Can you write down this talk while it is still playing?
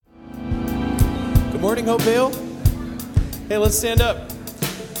morning, Hopevale. Hey, let's stand up.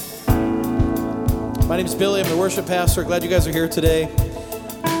 My name is Billy. I'm the worship pastor. Glad you guys are here today.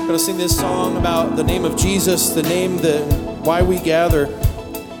 I'm going to sing this song about the name of Jesus, the name that why we gather.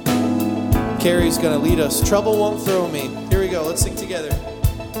 Carrie's going to lead us. Trouble won't throw me. Here we go. Let's sing together.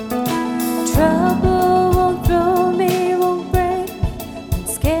 Trouble won't throw me, won't break, won't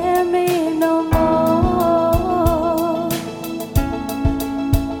scare me no more.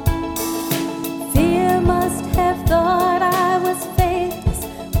 Fear must have thought I was faithless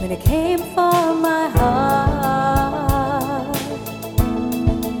when it came for my heart.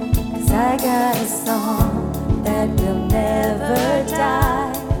 'Cause I got a song that will never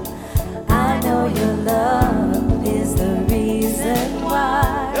die. I know your love is the reason why.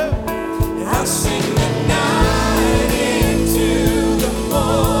 I'll sing the night into the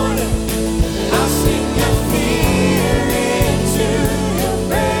morning. I'll sing your fear into your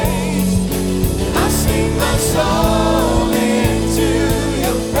praise. I'll sing my soul into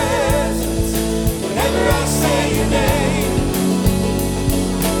your presence. Whenever I say your name,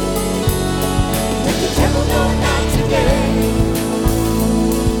 let the devil know not today.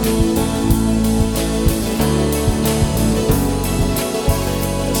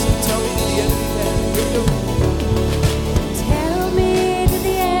 Tell me, did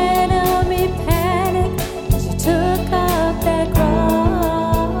the enemy panic as you took up that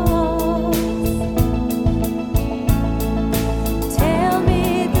cross? Tell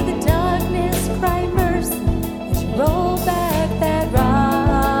me, did the darkness cry mercy as you rolled back that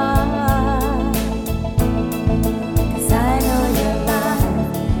rock? 'Cause I know your life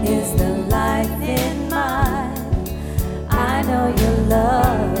is the life in mine. I know your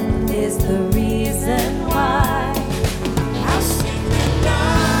love is the reason why. I'll sing the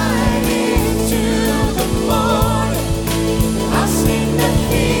night into the morning. I'll sing the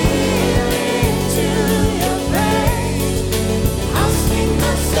fear into your praise. I'll sing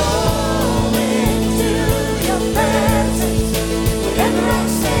my soul into your presence. Whenever I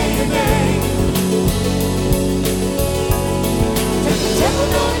say your name, let the devil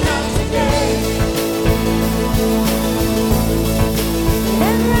know not today.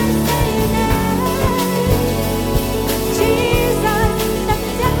 Whenever I say your name, Jesus, let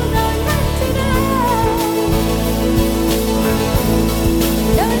the devil know not today.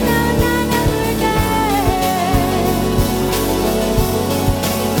 No, no, no, never again.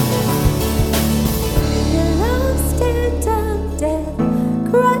 Your love stared down death,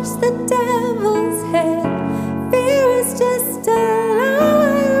 crushed the devil's head. Fear is just a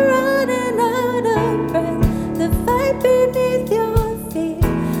lie, running out of breath. The fight beneath your feet,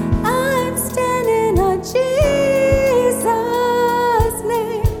 I'm standing on Jesus'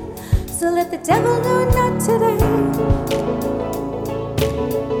 name. So let the devil know not today.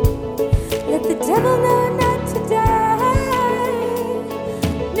 Let the devil know not today.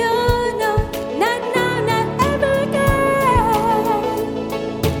 No, no, not now, not ever again.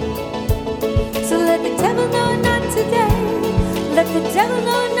 So let the devil know not today. Let the devil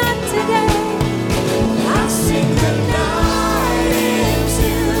know not today. I'll sing the night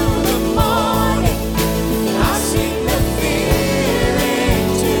into the morning. I'll sing the fear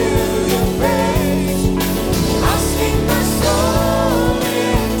into your praise. I'll sing my soul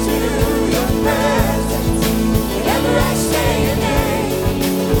into your presence. Whenever I say your name,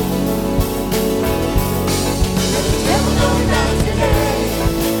 let the devil know not today.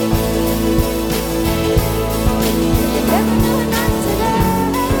 Let the devil know not today.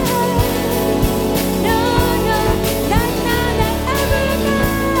 No, no, not now, not ever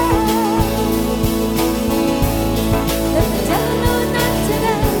again. Let the devil know not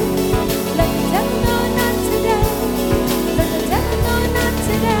today. Let the devil know not today. Let the devil know not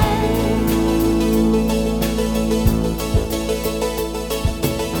today.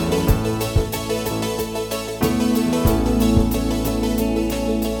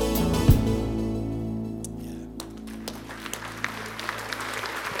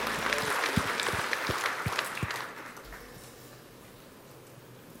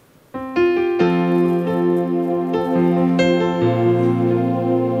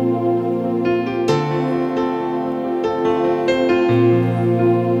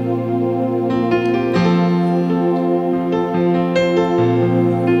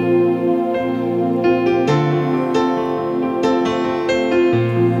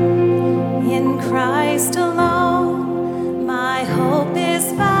 In Christ alone, my hope is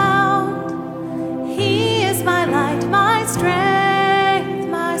found. He is my light, my strength,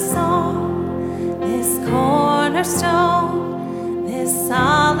 my song. This cornerstone, this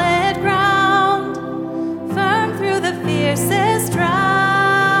solid ground, firm through the fiercest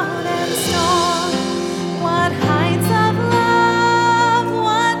drought and storm.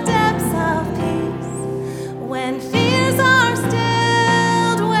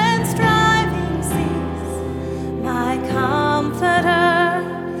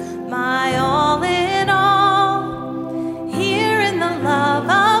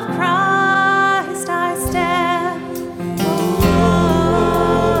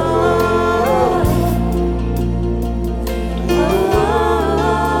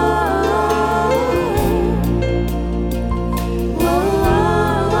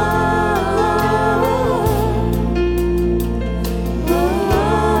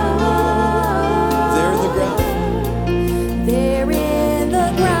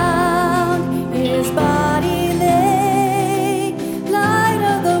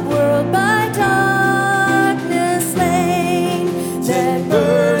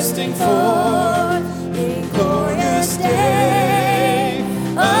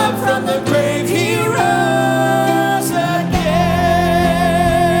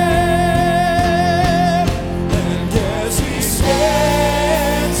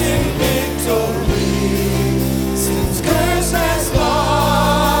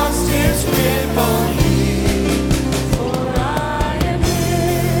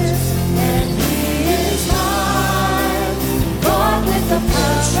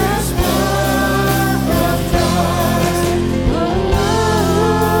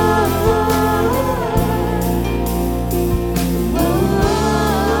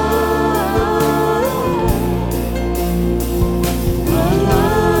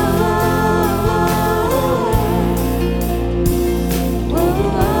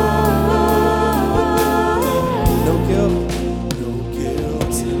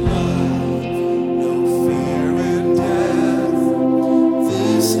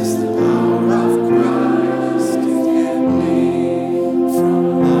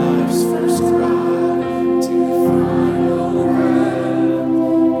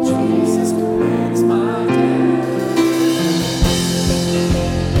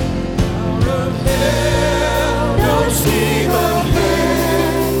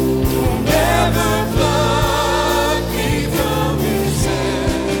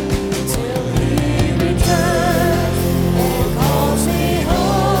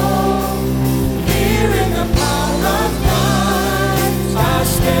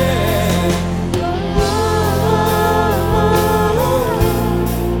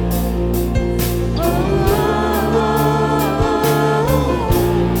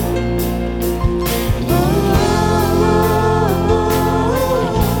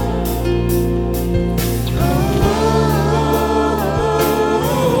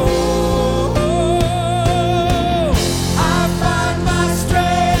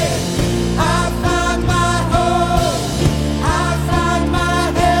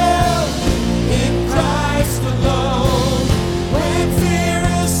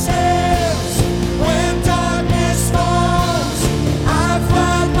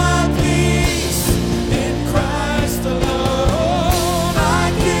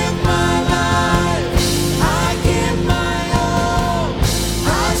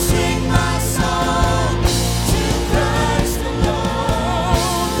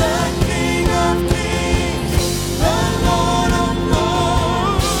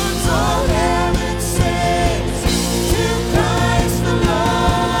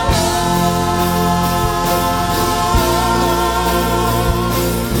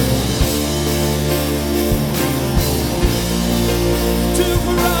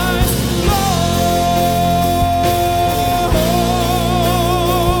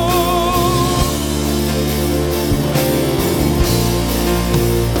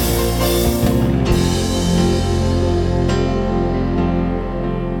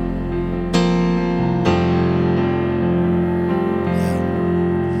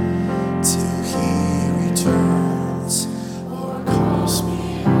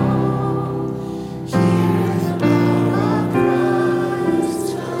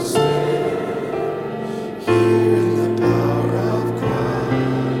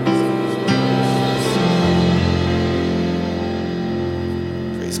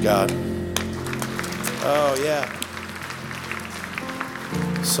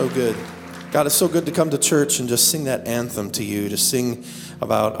 So good. God, it's so good to come to church and just sing that anthem to you, to sing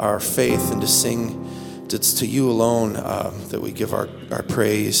about our faith and to sing it's to you alone that we give our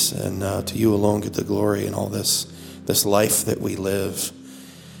praise, and to you alone get the glory in all this life that we live.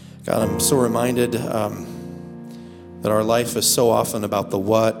 God, I'm so reminded that our life is so often about the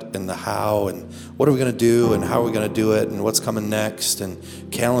what and the how and what are we going to do and how are we going to do it and what's coming next and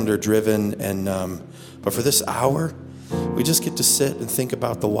calendar driven. And but for this hour, we just get to sit and think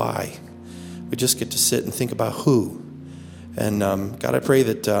about the why. We just get to sit and think about who. And God, I pray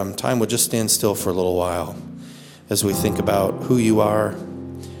that time would just stand still for a little while as we think about who you are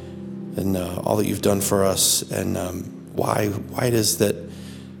and all that you've done for us, and why it is that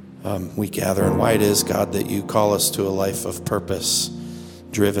we gather, and why it is, God, that you call us to a life of purpose,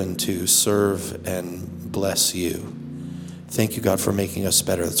 driven to serve and bless you. Thank you, God, for making us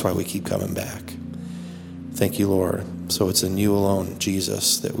better. That's why we keep coming back. Thank you, Lord. So it's in you alone,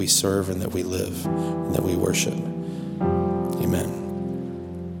 Jesus, that we serve and that we live and that we worship. Amen.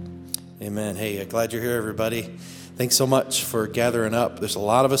 Amen. Hey, glad you're here, everybody. Thanks so much for gathering up. There's a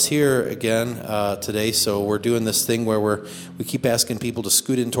lot of us here again today, so we're doing this thing where we keep asking people to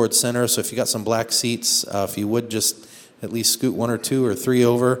scoot in towards center. So if you got some black seats, if you would just at least scoot 1 or 2 or 3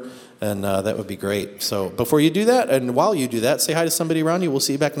 over, and that would be great. So before you do that, and while you do that, say hi to somebody around you. We'll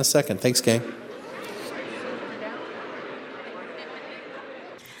see you back in a second. Thanks, gang.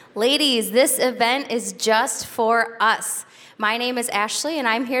 Ladies, this event is just for us. My name is Ashley, and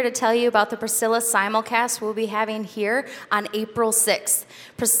I'm here to tell you about the Priscilla simulcast we'll be having here on April 6th.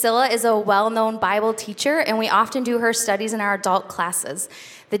 Priscilla is a well-known Bible teacher, and we often do her studies in our adult classes.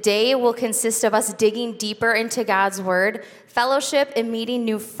 The day will consist of us digging deeper into God's Word, fellowship, and meeting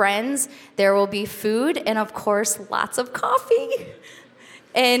new friends. There will be food and, of course, lots of coffee.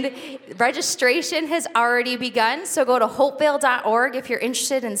 And registration has already begun, so go to hopevale.org if you're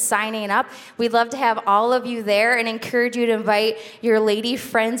interested in signing up. We'd love to have all of you there and encourage you to invite your lady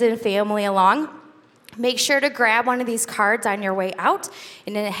friends and family along. Make sure to grab one of these cards on your way out,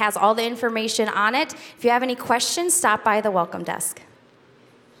 and it has all the information on it. If you have any questions, stop by the welcome desk.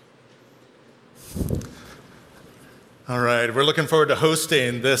 All right, we're looking forward to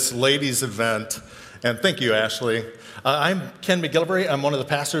hosting this ladies' event, and thank you, Ashley. I'm Ken McGillivray. I'm one of the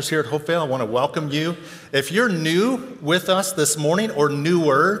pastors here at Hopevale. I want to welcome you. If you're new with us this morning or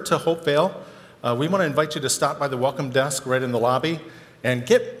newer to Hopevale, we want to invite you to stop by the welcome desk right in the lobby and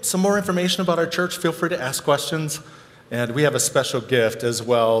get some more information about our church. Feel free to ask questions, and we have a special gift as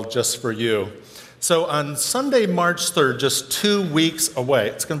well just for you. So on Sunday, March 3rd, just 2 weeks away,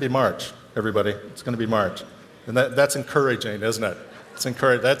 it's going to be March, everybody. It's going to be March. And that's encouraging, isn't it? It's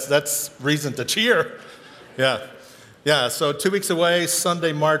encouraging. That's reason to cheer. Yeah, so 2 weeks away,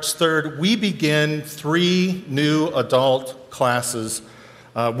 Sunday, March 3rd, we begin 3 new adult classes.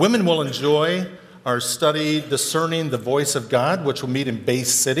 Women will enjoy our study, Discerning the Voice of God, which will meet in Bay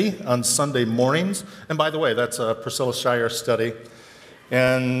City on Sunday mornings. And by the way, that's a Priscilla Shire study.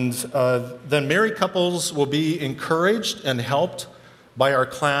 And then married couples will be encouraged and helped by our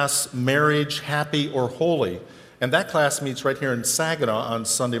class, Marriage, Happy, or Holy. And that class meets right here in Saginaw on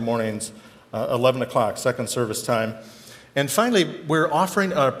Sunday mornings, 11 o'clock, second service time. And finally, we're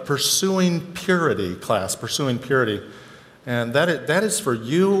offering a Pursuing Purity class, Pursuing Purity. And that is for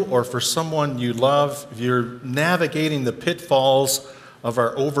you or for someone you love. If you're navigating the pitfalls of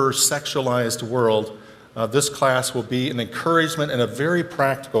our over-sexualized world, this class will be an encouragement and a very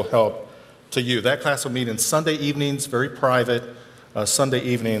practical help to you. That class will meet in Sunday evenings, very private, Sunday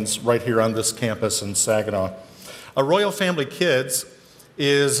evenings right here on this campus in Saginaw. Royal Family Kids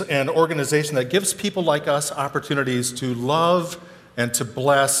is an organization that gives people like us opportunities to love and to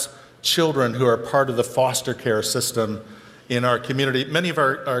bless children who are part of the foster care system in our community. Many of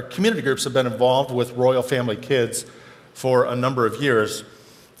our community groups have been involved with Royal Family Kids for a number of years.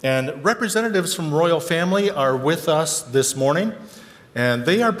 And representatives from Royal Family are with us this morning, and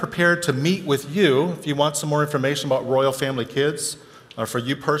they are prepared to meet with you if you want some more information about Royal Family Kids, for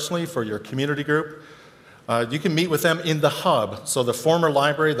you personally, for your community group. You can meet with them in the Hub. So the former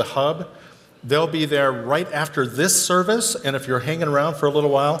library, the Hub, they'll be there right after this service, and if you're hanging around for a little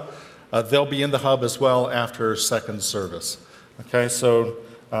while, they'll be in the Hub as well after second service. Okay, so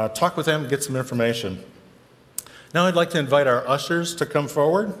talk with them and get some information. Now I'd like to invite our ushers to come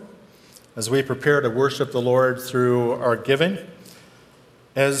forward as we prepare to worship the Lord through our giving.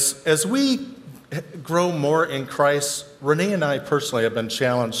 As we grow more in Christ, Renee and I personally have been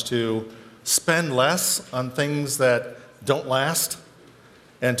challenged to spend less on things that don't last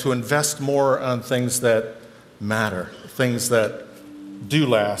and to invest more on things that matter, things that do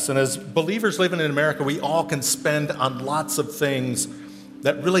last. And as believers living in America, we all can spend on lots of things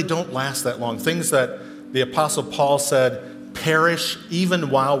that really don't last that long, things that the Apostle Paul said perish even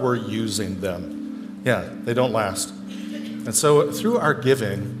while we're using them. Yeah, they don't last. And so through our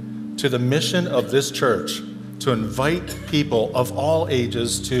giving to the mission of this church, to invite people of all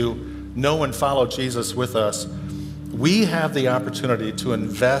ages to know and follow Jesus with us, we have the opportunity to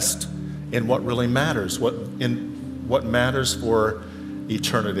invest in what really matters, what matters for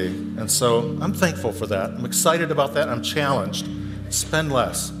eternity. And so I'm thankful for that. I'm excited about that. I'm challenged. Spend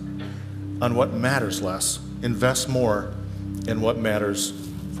less on what matters less. Invest more in what matters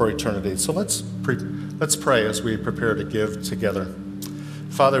for eternity. So let's pray as we prepare to give together.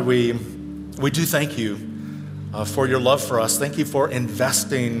 Father, we do thank you for your love for us. Thank you for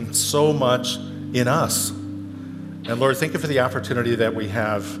investing so much in us. And Lord, thank you for the opportunity that we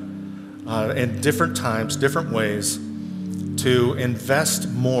have in different times, different ways, to invest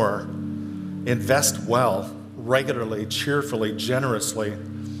more, invest well, regularly, cheerfully, generously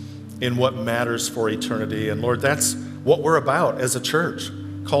in what matters for eternity. And Lord, that's what we're about as a church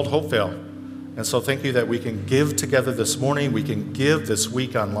called Hopevale. And so thank you that we can give together this morning, we can give this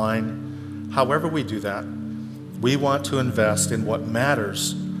week online. However we do that, we want to invest in what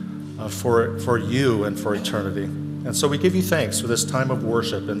matters for you and for eternity. And so we give you thanks for this time of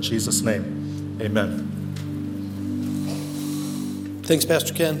worship in Jesus' name. Amen. Thanks,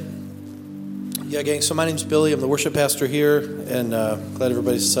 Pastor Ken. Yeah, gang, so my name's Billy. I'm the worship pastor here, and glad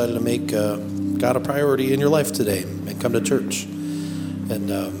everybody's decided to make God a priority in your life today and come to church. And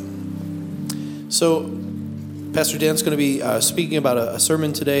so Pastor Dan's going to be speaking about a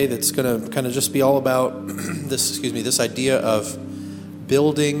sermon today that's going to kind of just be all about this idea of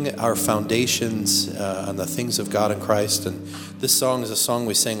building our foundations on the things of God and Christ. And this song is a song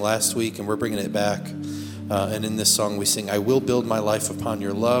we sang last week, and we're bringing it back. And in this song we sing, I will build my life upon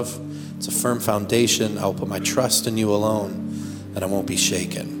your love. It's a firm foundation. I will put my trust in you alone, and I won't be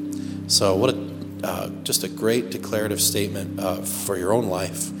shaken. So what just a great declarative statement for your own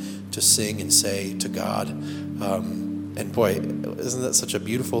life to sing and say to God. And boy, isn't that such a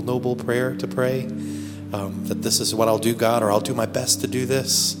beautiful, noble prayer to pray? That this is what I'll do, God, or I'll do my best to do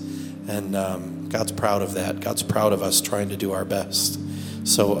this. And God's proud of that. God's proud of us trying to do our best.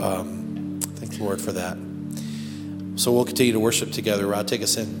 So thank the Lord for that. So we'll continue to worship together. Rod, take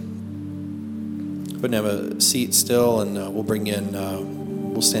us in. Go ahead and have a seat still, and we'll bring in,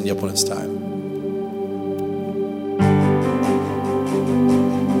 we'll stand you up when it's time.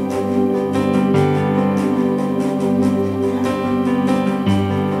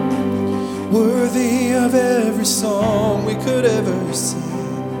 Worthy of every song we could ever sing,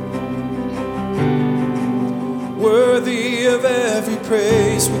 worthy of every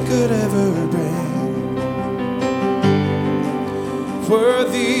praise we could ever bring,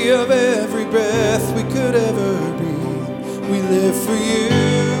 worthy of every breath we could ever breathe. We live for you,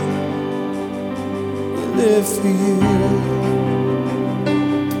 we live for you.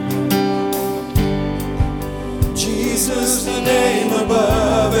 Jesus, the name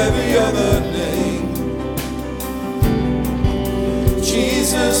above every other name.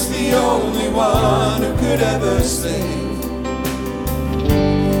 Jesus, the only one who could ever sing.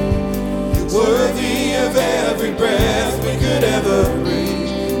 Worthy of every breath we could ever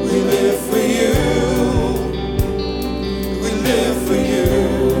breathe. We live for you. We live for you.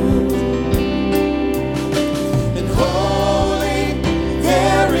 And holy,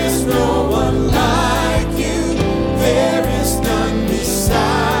 there is no one like you. There is none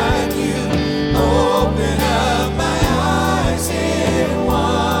beside you. Open up my eyes in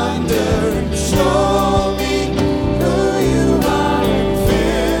wonder and show me who you are and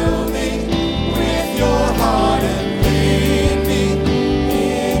fill me with your heart and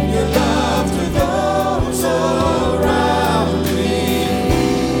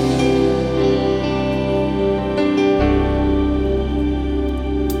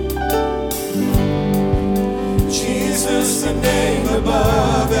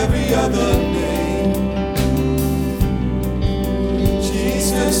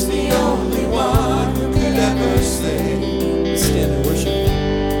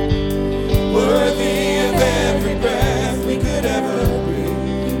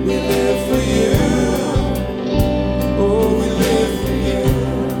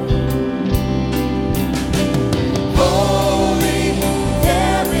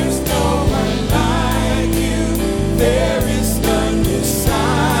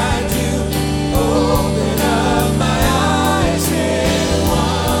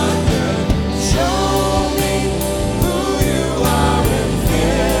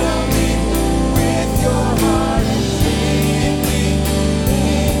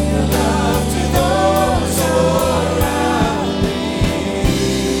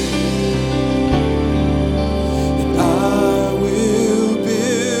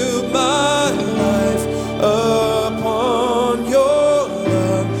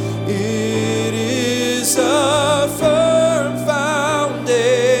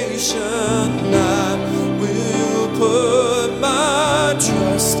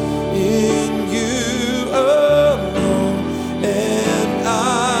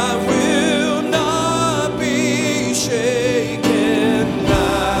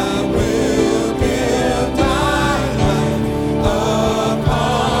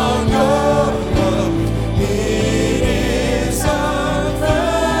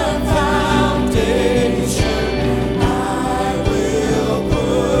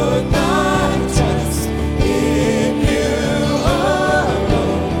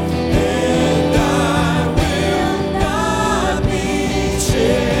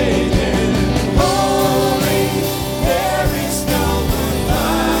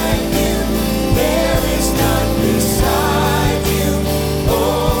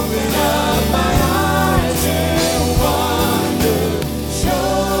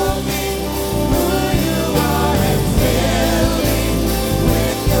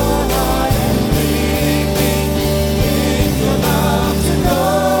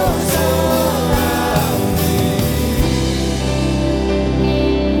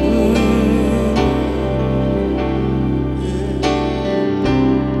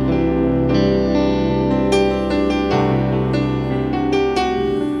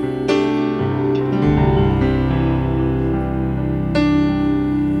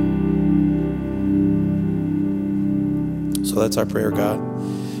that's our prayer, God.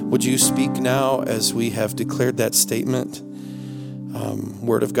 Would you speak now as we have declared that statement?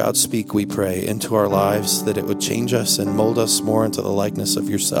 Word of God, speak, we pray, into our lives, that it would change us and mold us more into the likeness of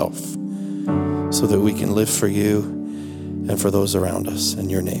yourself, so that we can live for you and for those around us. In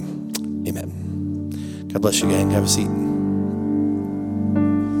your name, amen. God bless you, gang. Have a seat.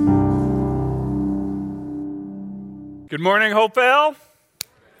 Good morning, Hopevale.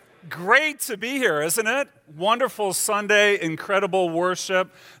 Great to be here, isn't it? Wonderful Sunday, incredible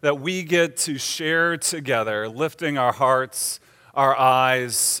worship that we get to share together, lifting our hearts, our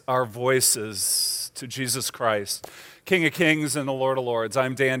eyes, our voices to Jesus Christ, King of Kings and the Lord of Lords.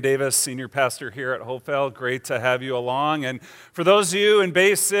 I'm Dan Davis, Senior Pastor here at Hopevale. Great to have you along. And for those of you in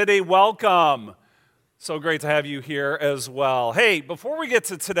Bay City, welcome. So great to have you here as well. Hey, before we get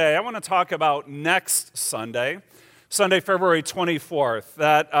to today, I want to talk about next Sunday, February 24th.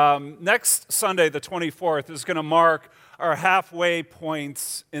 That next Sunday, the 24th, is going to mark our halfway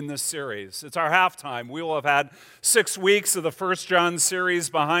points in this series. It's our halftime. We will have had 6 weeks of the 1 John series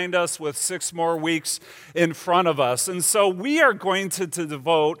behind us with 6 more weeks in front of us. And so we are going to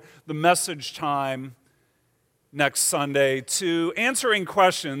devote the message time next Sunday to answering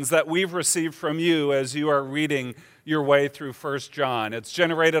questions that we've received from you as you are reading your way through 1 John. It's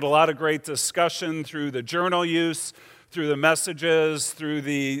generated a lot of great discussion through the journal use, through the messages, through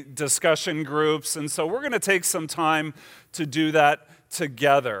the discussion groups, and so we're going to take some time to do that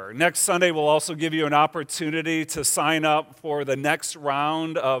together. Next Sunday, we'll also give you an opportunity to sign up for the next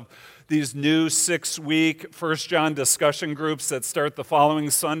round of these new 6-week 1 John discussion groups that start the following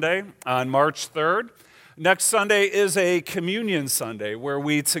Sunday on March 3rd. Next Sunday is a communion Sunday where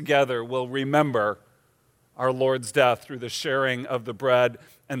we together will remember our Lord's death through the sharing of the bread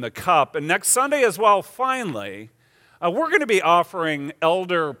and the cup. And next Sunday as well, finally, we're going to be offering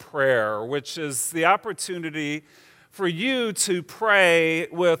elder prayer, which is the opportunity for you to pray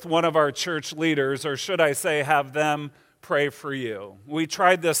with one of our church leaders, or should I say, have them pray for you. We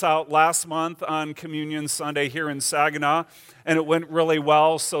tried this out last month on Communion Sunday here in Saginaw, and it went really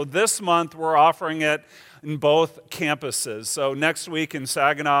well. So this month, we're offering it in both campuses. So next week in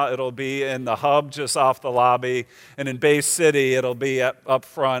Saginaw, it'll be in the hub just off the lobby, and in Bay City, it'll be up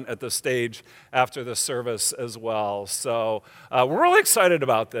front at the stage after the service as well. So we're really excited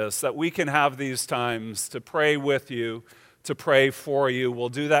about this, that we can have these times to pray with you, to pray for you. We'll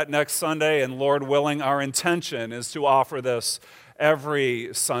do that next Sunday, and Lord willing, our intention is to offer this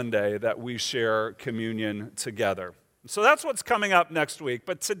every Sunday that we share communion together. So that's what's coming up next week.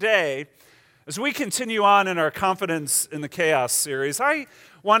 But today, as we continue on in our Confidence in the Chaos series, I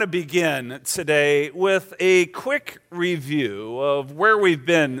want to begin today with a quick review of where we've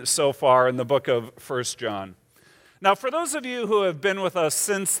been so far in the book of 1 John. Now, for those of you who have been with us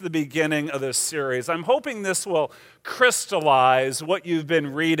since the beginning of this series, I'm hoping this will crystallize what you've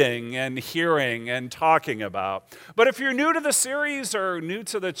been reading and hearing and talking about. But if you're new to the series or new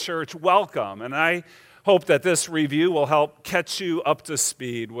to the church, welcome. And I hope that this review will help catch you up to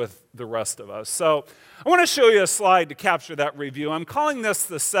speed with the rest of us. So I want to show you a slide to capture that review. I'm calling this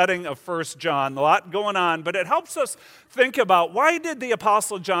the setting of 1 John. A lot going on, but it helps us think about why did the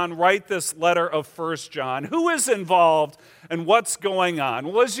Apostle John write this letter of 1 John? Who is involved and what's going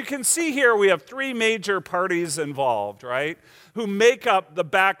on? Well, as you can see here, we have 3 major parties involved, right, who make up the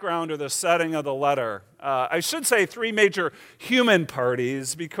background or the setting of the letter. I should say 3 major human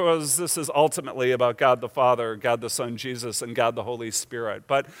parties, because this is ultimately about God the Father, God the Son, Jesus, and God the Holy Spirit.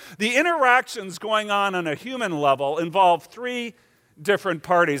 But the interactions going on a human level involve 3 different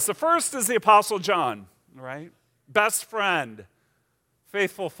parties. The first is the Apostle John, right? Best friend,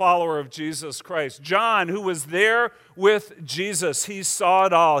 faithful follower of Jesus Christ. John, who was there with Jesus, he saw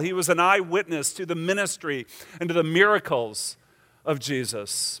it all. He was an eyewitness to the ministry and to the miracles of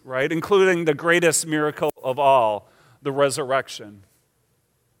Jesus, right? Including the greatest miracle of all, the resurrection.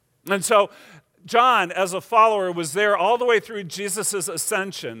 And so John, as a follower, was there all the way through Jesus'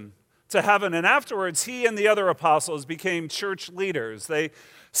 ascension to heaven. And afterwards, he and the other apostles became church leaders. They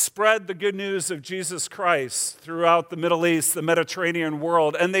spread the good news of Jesus Christ throughout the Middle East, the Mediterranean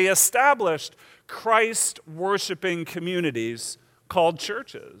world, and they established Christ-worshiping communities called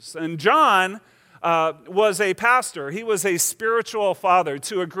churches. And John was a pastor. He was a spiritual father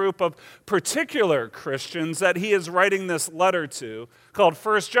to a group of particular Christians that he is writing this letter to called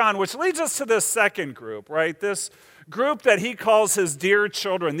 1 John, which leads us to this second group, right? This group that he calls his dear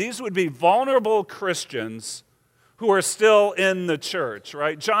children. These would be vulnerable Christians who are still in the church,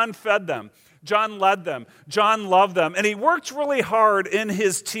 right? John fed them. John led them. John loved them. And he worked really hard in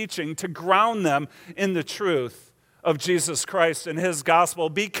his teaching to ground them in the truth of Jesus Christ and his gospel,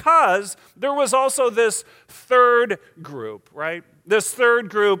 because there was also this third group, right? This third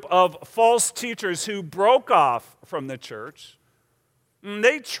group of false teachers who broke off from the church. And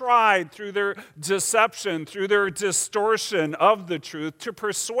they tried through their deception, through their distortion of the truth, to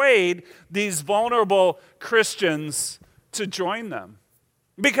persuade these vulnerable Christians to join them.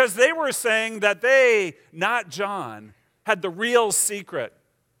 Because they were saying that they, not John, had the real secret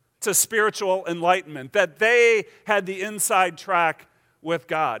to spiritual enlightenment, that they had the inside track with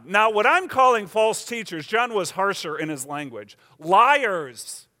God. Now, what I'm calling false teachers, John was harsher in his language.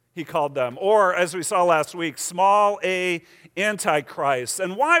 Liars, he called them, or as we saw last week, small a antichrist.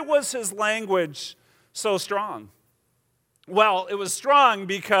 And why was his language so strong? Well, it was strong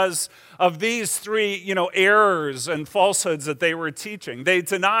because of these three, errors and falsehoods that they were teaching. They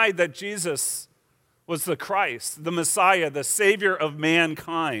denied that Jesus was the Christ, the Messiah, the Savior of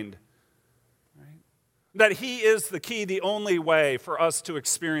mankind. Right? That he is the key, the only way for us to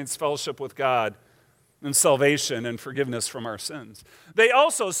experience fellowship with God and salvation and forgiveness from our sins. They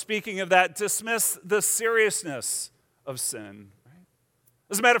also, speaking of that, dismiss the seriousness of sin. Right?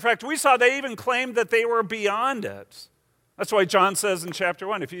 As a matter of fact, we saw they even claimed that they were beyond it. That's why John says in chapter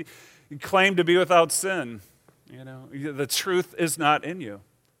 1, if you claim to be without sin, the truth is not in you.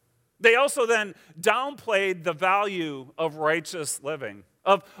 They also then downplayed the value of righteous living,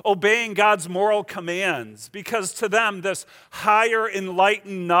 of obeying God's moral commands, because to them, this higher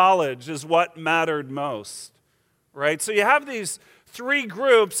enlightened knowledge is what mattered most, right? So you have these three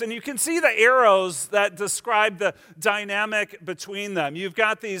groups, and you can see the arrows that describe the dynamic between them. You've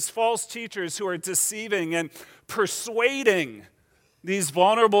got these false teachers who are deceiving and persuading these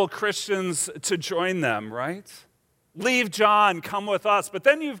vulnerable Christians to join them, right? Leave John, come with us. But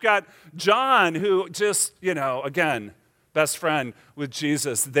then you've got John who just, again, best friend with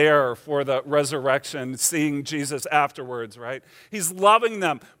Jesus there for the resurrection, seeing Jesus afterwards, right? He's loving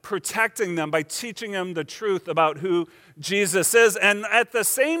them, protecting them by teaching them the truth about who Jesus is, and at the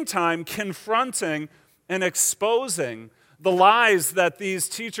same time confronting and exposing the lies that these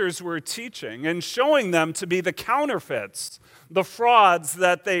teachers were teaching and showing them to be the counterfeits, the frauds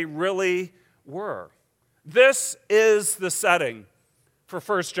that they really were. This is the setting for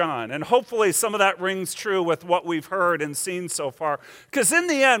 1 John, and hopefully some of that rings true with what we've heard and seen so far. Because in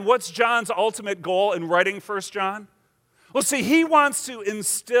the end, what's John's ultimate goal in writing 1 John? Well, see, he wants to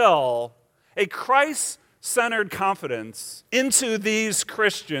instill a Christ-centered confidence into these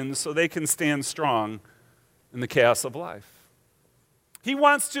Christians so they can stand strong in the chaos of life. He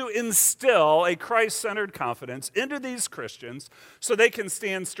wants to instill a Christ-centered confidence into these Christians so they can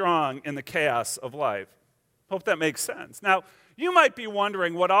stand strong in the chaos of life. Hope that makes sense. Now, you might be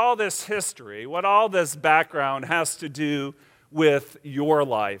wondering what all this history, what all this background has to do with your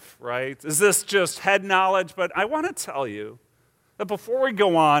life, right? Is this just head knowledge? But I want to tell you that before we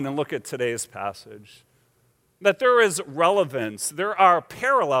go on and look at today's passage, that there is relevance, there are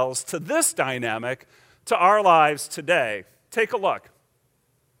parallels to this dynamic to our lives today. Take a look.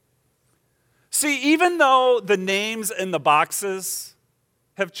 See, even though the names in the boxes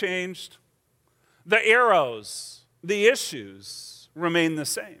have changed, the arrows, the issues remain the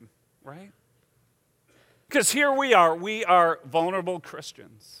same, right? Because here we are vulnerable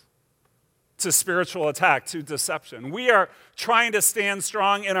Christians to spiritual attack, to deception. We are trying to stand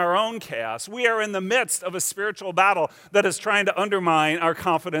strong in our own chaos. We are in the midst of a spiritual battle that is trying to undermine our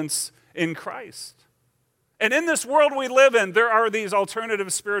confidence in Christ. And in this world we live in, there are these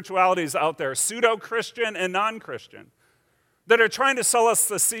alternative spiritualities out there, pseudo-Christian and non-Christian, that are trying to sell us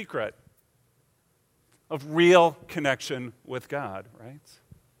the secret of real connection with God, right?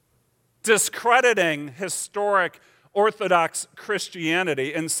 Discrediting historic Orthodox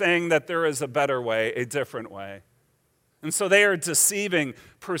Christianity and saying that there is a better way, a different way. And so they are deceiving,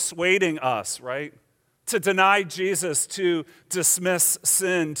 persuading us, right? To deny Jesus, to dismiss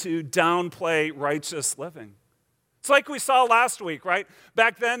sin, to downplay righteous living. It's like we saw last week, right?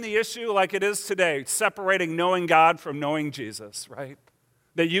 Back then, the issue, like it is today, separating knowing God from knowing Jesus, right?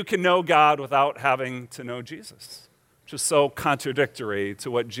 That you can know God without having to know Jesus, which is so contradictory to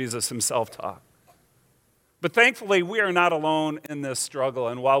what Jesus himself taught. But thankfully, we are not alone in this struggle.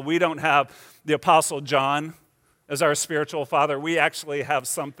 And while we don't have the Apostle John as our spiritual father, we actually have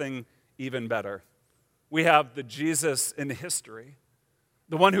something even better. We have the Jesus in history,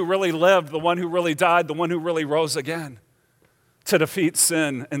 the one who really lived, the one who really died, the one who really rose again to defeat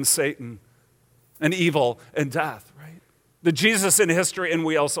sin and Satan and evil and death, right? The Jesus in history, and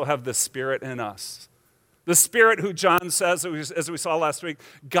we also have the Spirit in us. The Spirit who John says, as we saw last week,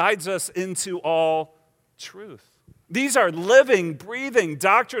 guides us into all truth. These are living, breathing,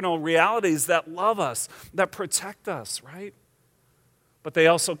 doctrinal realities that love us, that protect us, right? But they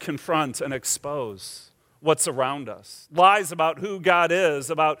also confront and expose what's around us. Lies about who God is,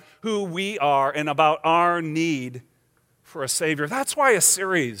 about who we are, and about our need for a Savior. That's why a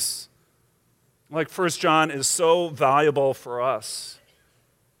series like 1 John is so valuable for us.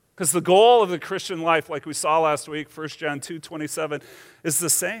 Because the goal of the Christian life, like we saw last week, 1 John 2:27, is the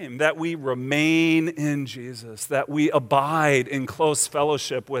same, that we remain in Jesus, that we abide in close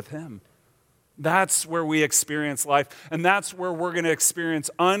fellowship with him. That's where we experience life, and that's where we're going to experience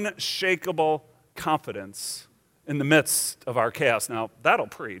unshakable confidence in the midst of our chaos. Now, that'll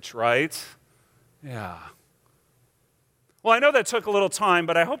preach, right? Yeah. Well, I know that took a little time,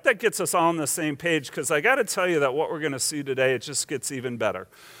 but I hope that gets us all on the same page, because I got to tell you that what we're going to see today, it just gets even better.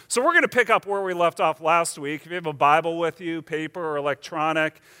 So we're going to pick up where we left off last week. If you have a Bible with you, paper or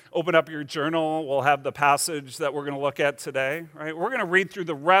electronic, open up your journal. We'll have the passage that we're going to look at today. Right? We're going to read through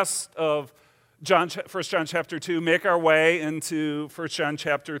the rest of 1 John chapter 2, make our way into 1 John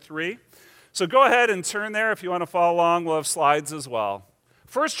chapter 3. So go ahead and turn there if you want to follow along. We'll have slides as well.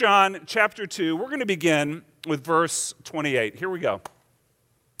 1 John chapter 2, we're going to begin with verse 28. Here we go.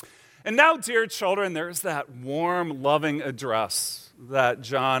 And now, dear children, there's that warm, loving address that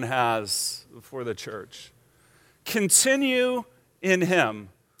John has for the church. Continue in him,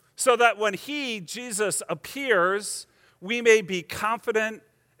 so that when he, Jesus, appears, we may be confident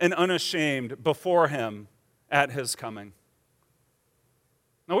and unashamed before him at his coming.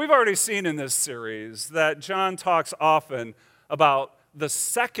 Now, we've already seen in this series that John talks often about the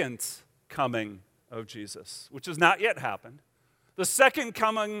second coming of Jesus, which has not yet happened. The second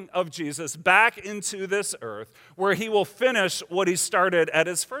coming of Jesus back into this earth, where he will finish what he started at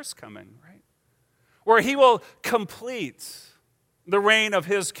his first coming, right? Where he will complete the reign of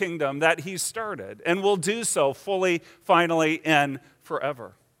his kingdom that he started, and will do so fully, finally, and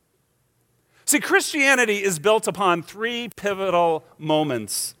forever. See, Christianity is built upon three pivotal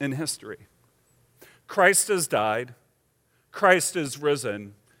moments in history. Christ has died, Christ is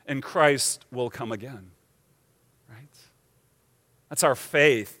risen, and Christ will come again, right? That's our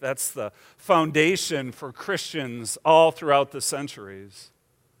faith. That's the foundation for Christians all throughout the centuries.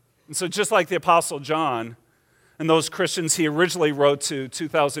 And so just like the Apostle John and those Christians he originally wrote to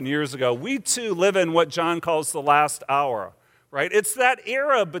 2,000 years ago, we too live in what John calls the last hour, right? It's that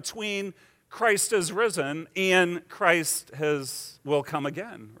era between Christ is risen and Christ will come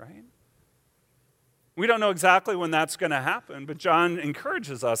again, right? We don't know exactly when that's going to happen, but John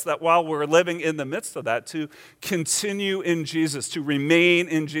encourages us that while we're living in the midst of that, to continue in Jesus, to remain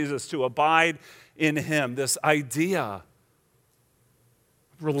in Jesus, to abide in him. This idea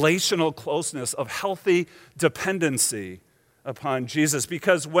of relational closeness, of healthy dependency upon Jesus.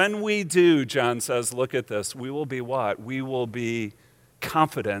 Because when we do, John says, look at this, we will be what? We will be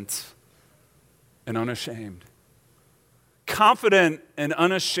confident and unashamed. Confident and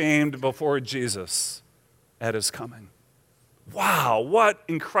unashamed before Jesus at his coming. Wow, what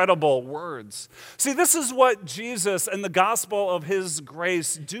incredible words. See, this is what Jesus and the gospel of his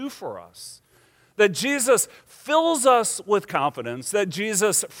grace do for us. That Jesus fills us with confidence, that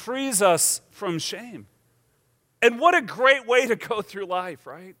Jesus frees us from shame. And what a great way to go through life,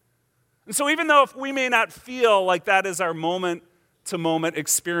 right? And so even though if we may not feel like that is our moment-to-moment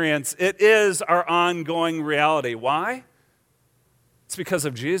experience, it is our ongoing reality. Why? It's because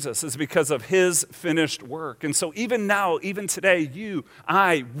of Jesus. It's because of his finished work. And so even now, even today, you,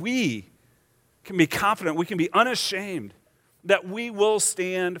 we can be confident, we can be unashamed that we will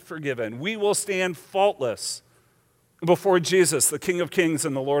stand forgiven. We will stand faultless before Jesus, the King of Kings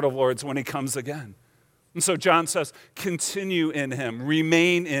and the Lord of Lords, when he comes again. And so John says, continue in him,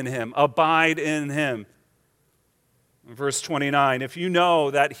 remain in him, abide in him. Verse 29, if you know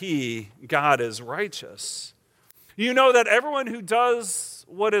that he, God, is righteous, you know that everyone who does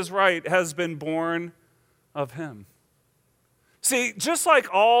what is right has been born of him. See, just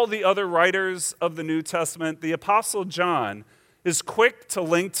like all the other writers of the New Testament, the Apostle John is quick to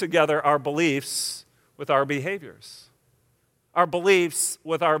link together our beliefs with our behaviors. Our beliefs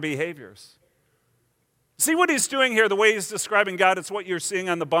with our behaviors. See what he's doing here, the way he's describing God, it's what you're seeing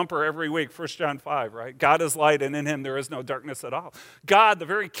on the bumper every week, 1 John 5, right? God is light, and in him there is no darkness at all. God, the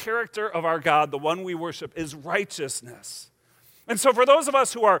very character of our God, the one we worship, is righteousness. And so for those of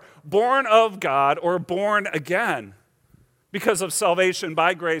us who are born of God or born again because of salvation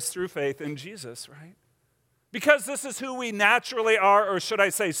by grace through faith in Jesus, right? Because this is who we naturally are, or should I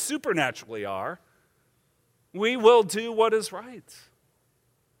say supernaturally are, we will do what is right.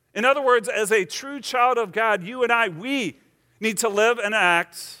 In other words, as a true child of God, you and I, we need to live and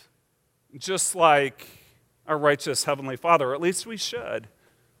act just like our righteous Heavenly Father, or at least we should.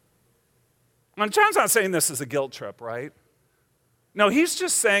 Now, John's not saying this is a guilt trip, right? No, he's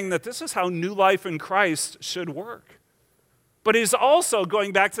just saying that this is how new life in Christ should work. But he's also,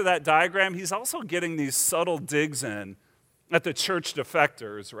 going back to that diagram, he's also getting these subtle digs in at the church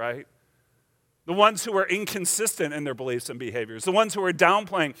defectors, right? The ones who are inconsistent in their beliefs and behaviors, the ones who are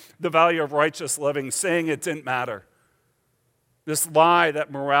downplaying the value of righteous living, saying it didn't matter. This lie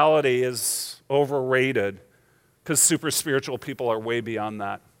that morality is overrated because super spiritual people are way beyond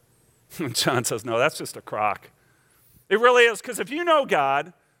that. And John says, no, that's just a crock. It really is, because if you know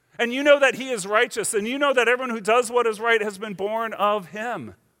God, and you know that he is righteous, and you know that everyone who does what is right has been born of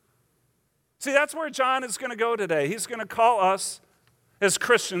him. See, that's where John is going to go today. He's going to call us as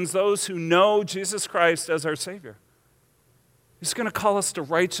Christians, those who know Jesus Christ as our Savior. He's going to call us to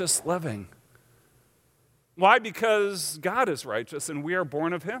righteous living. Why? Because God is righteous and we are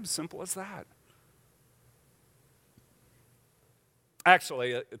born of him. Simple as that.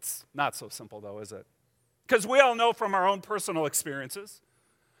 Actually, it's not so simple though, is it? Because we all know from our own personal experiences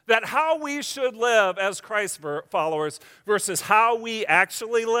that how we should live as Christ followers versus how we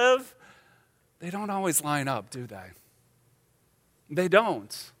actually live, they don't always line up, do they? They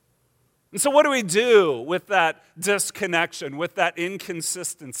don't. And so what do we do with that disconnection, with that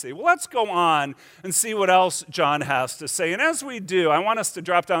inconsistency? Well, let's go on and see what else John has to say. And as we do, I want us to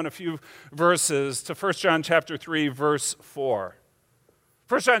drop down a few verses to 1 John chapter 3, verse 4.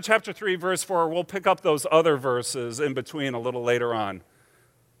 1 John chapter 3, verse 4, we'll pick up those other verses in between a little later on.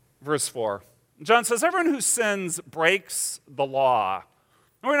 Verse 4. John says, everyone who sins breaks the law.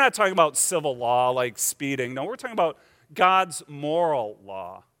 And we're not talking about civil law like speeding. No, we're talking about God's moral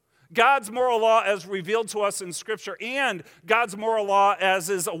law. God's moral law as revealed to us in Scripture, and God's moral law as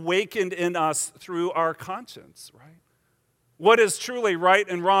is awakened in us through our conscience, right? What is truly right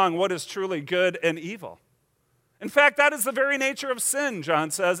and wrong? What is truly good and evil? In fact, that is the very nature of sin,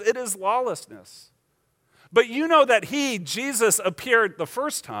 John says. It is lawlessness. But you know that he, Jesus, appeared the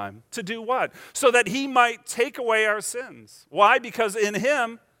first time to do what? So that he might take away our sins. Why? Because in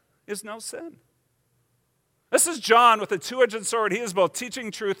him is no sin. This is John with a two-edged sword. He is both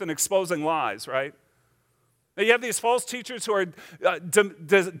teaching truth and exposing lies, right? Now you have these false teachers who are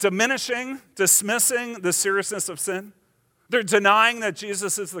diminishing, dismissing the seriousness of sin. They're denying that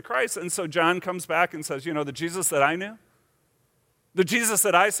Jesus is the Christ. And so John comes back and says, you know, the Jesus that I knew, the Jesus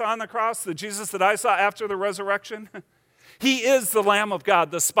that I saw on the cross, the Jesus that I saw after the resurrection, he is the Lamb of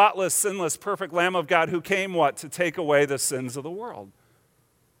God, the spotless, sinless, perfect Lamb of God who came, what? To take away the sins of the world.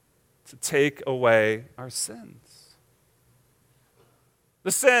 To take away our sins.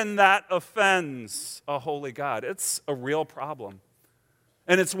 The sin that offends a holy God. It's a real problem.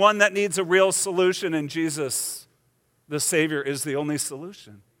 And it's one that needs a real solution, and Jesus, the Savior, is the only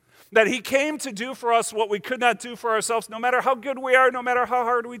solution. That he came to do for us what we could not do for ourselves, no matter how good we are, no matter how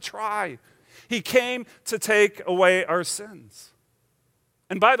hard we try. He came to take away our sins.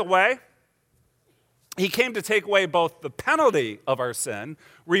 And by the way, he came to take away both the penalty of our sin,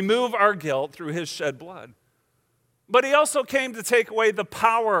 remove our guilt through his shed blood. But he also came to take away the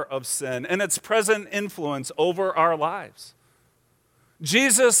power of sin and its present influence over our lives.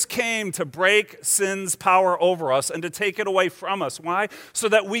 Jesus came to break sin's power over us and to take it away from us. Why? So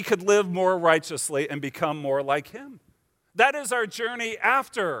that we could live more righteously and become more like him. That is our journey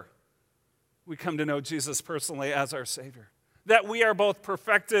after we come to know Jesus personally as our Savior. That we are both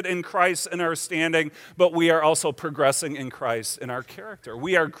perfected in Christ in our standing, but we are also progressing in Christ in our character.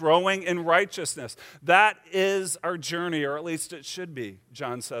 We are growing in righteousness. That is our journey, or at least it should be,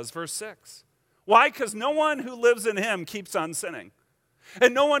 John says, verse 6. Why? Because no one who lives in him keeps on sinning.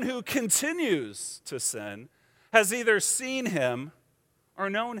 And no one who continues to sin has either seen him or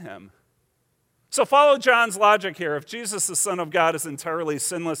known him. So follow John's logic here. If Jesus, the Son of God, is entirely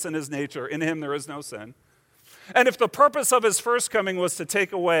sinless in his nature, in him there is no sin. And if the purpose of his first coming was to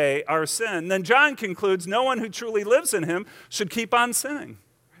take away our sin, then John concludes no one who truly lives in him should keep on sinning.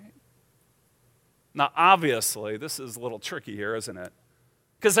 Right? Now, obviously, this is a little tricky here, isn't it?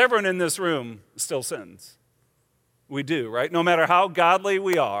 Because everyone in this room still sins. We do, right? No matter how godly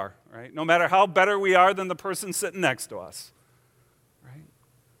we are, right? No matter how better we are than the person sitting next to us, right?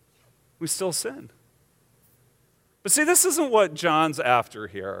 We still sin. But see, this isn't what John's after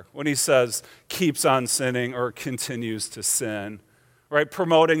here when he says keeps on sinning or continues to sin, right?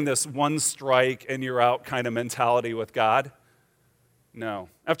 Promoting this one strike and you're out kind of mentality with God. No.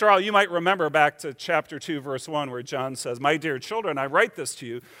 After all, you might remember back to chapter 2, verse 1, where John says, my dear children, I write this to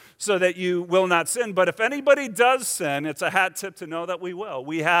you so that you will not sin. But if anybody does sin, it's a hat tip to know that we will.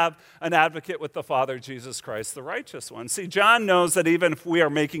 We have an advocate with the Father, Jesus Christ, the righteous one. See, John knows that even if we are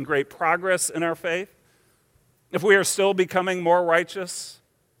making great progress in our faith, if we are still becoming more righteous,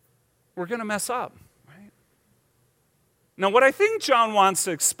 we're going to mess up, right? Now, what I think John wants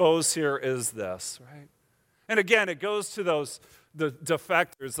to expose here is this, right? And again, it goes to the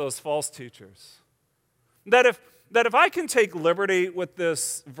defectors, those false teachers. That if I can take liberty with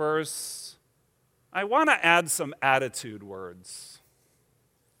this verse, I want to add some attitude words,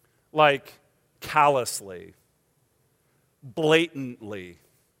 like callously, blatantly,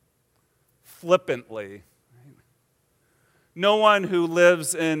 flippantly. No one who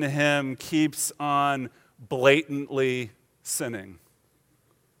lives in him keeps on blatantly sinning.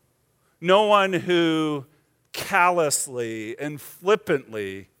 No one who callously and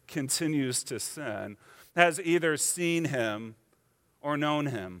flippantly continues to sin has either seen him or known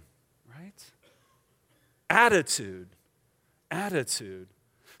him, right? Attitude.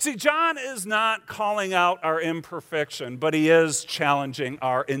 See, John is not calling out our imperfection, but he is challenging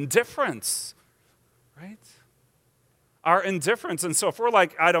our indifference, right? Our indifference. And so if we're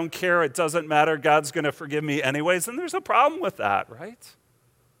like, I don't care, it doesn't matter, God's going to forgive me anyways, then there's a problem with that, right?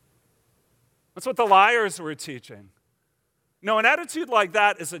 That's what the liars were teaching. No, an attitude like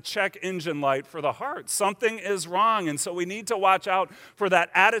that is a check engine light for the heart. Something is wrong, and so we need to watch out for that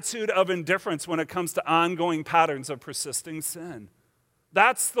attitude of indifference when it comes to ongoing patterns of persisting sin.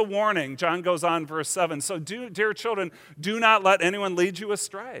 That's the warning. John goes on, verse 7. So, dear children, do not let anyone lead you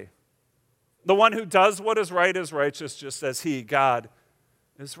astray. The one who does what is right is righteous, just as he, God,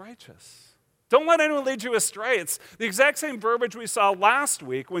 is righteous. Don't let anyone lead you astray. It's the exact same verbiage we saw last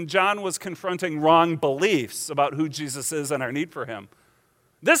week when John was confronting wrong beliefs about who Jesus is and our need for him.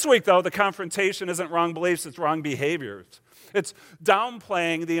 This week, though, the confrontation isn't wrong beliefs, it's wrong behaviors. It's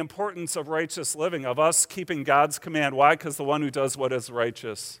downplaying the importance of righteous living, of us keeping God's command. Why? Because the one who does what is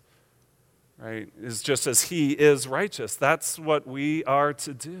righteous, right, is just as he is righteous. That's what we are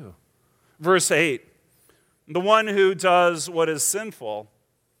to do. Verse 8, the one who does what is sinful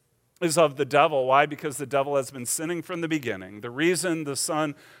is of the devil. Why? Because the devil has been sinning from the beginning. The reason the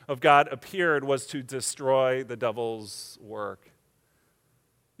Son of God appeared was to destroy the devil's work.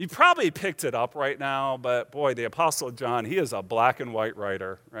 You probably picked it up right now, but boy, the Apostle John, he is a black and white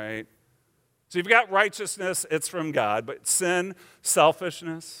writer, right? So you've got righteousness, it's from God, but sin,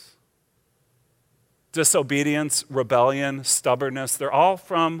 selfishness, disobedience, rebellion, stubbornness, they're all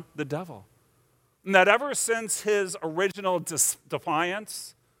from the devil. And that ever since his original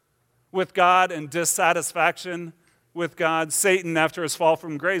defiance with God and dissatisfaction with God, Satan, after his fall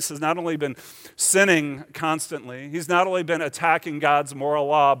from grace, has not only been sinning constantly, he's not only been attacking God's moral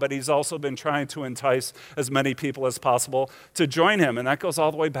law, but he's also been trying to entice as many people as possible to join him. And that goes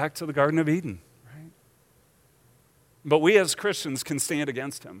all the way back to the Garden of Eden, right? But we as Christians can stand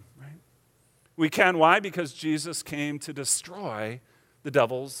against him, right? We can. Why? Because Jesus came to destroy the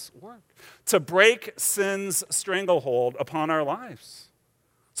devil's work, to break sin's stranglehold upon our lives.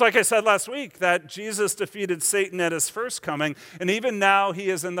 So like I said last week, that Jesus defeated Satan at his first coming, and even now he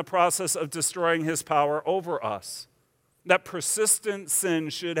is in the process of destroying his power over us. That persistent sin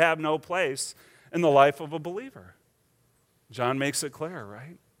should have no place in the life of a believer. John makes it clear,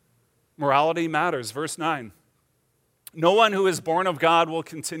 right? Morality matters. Verse 9. No one who is born of God will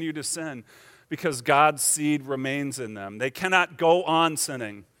continue to sin because God's seed remains in them. They cannot go on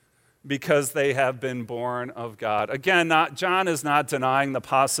sinning because they have been born of God. Again, John is not denying the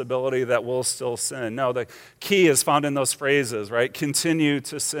possibility that we'll still sin. No, the key is found in those phrases, right? Continue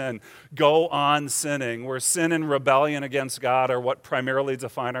to sin. Go on sinning, where sin and rebellion against God are what primarily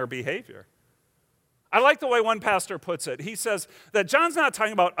define our behavior. I like the way one pastor puts it. He says that John's not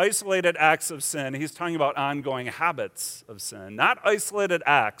talking about isolated acts of sin. He's talking about ongoing habits of sin, not isolated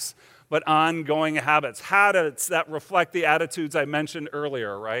acts, but ongoing habits. Habits that reflect the attitudes I mentioned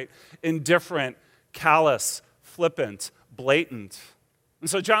earlier, right? Indifferent, callous, flippant, blatant. And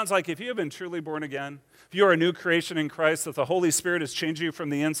so John's like, if you have been truly born again, if you are a new creation in Christ, that the Holy Spirit is changing you from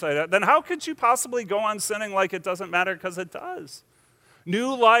the inside out, then how could you possibly go on sinning like it doesn't matter? Because it does.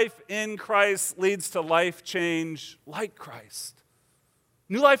 New life in Christ leads to life change like Christ.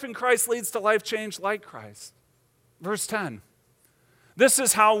 New life in Christ leads to life change like Christ. Verse 10. This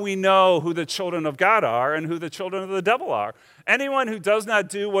is how we know who the children of God are and who the children of the devil are. Anyone who does not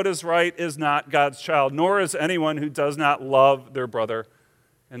do what is right is not God's child, nor is anyone who does not love their brother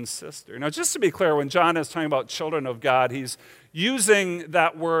and sister. Now, just to be clear, when John is talking about children of God, he's using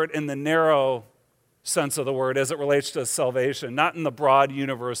that word in the narrow sense of the word as it relates to salvation, not in the broad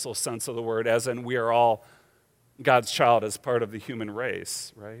universal sense of the word, as in we are all God's child as part of the human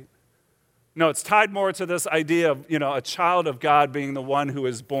race, right? No, it's tied more to this idea of, a child of God being the one who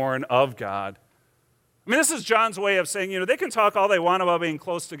is born of God. I mean, this is John's way of saying, they can talk all they want about being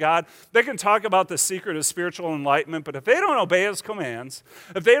close to God. They can talk about the secret of spiritual enlightenment, but if they don't obey his commands,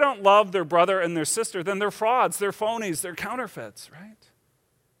 if they don't love their brother and their sister, then they're frauds, they're phonies, they're counterfeits, right?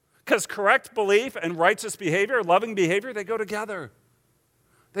 Because correct belief and righteous behavior, loving behavior, they go together.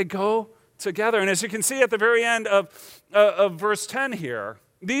 They go together. And as you can see at the very end of verse 10 here,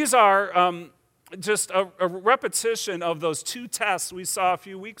 these are just a repetition of those two tests we saw a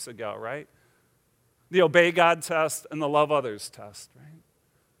few weeks ago, right? The obey God test and the love others test, right?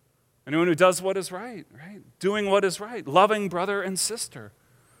 Anyone who does what is right, right? Doing what is right, loving brother and sister.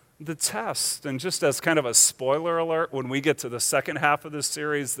 The test, and just as kind of a spoiler alert, when we get to the second half of this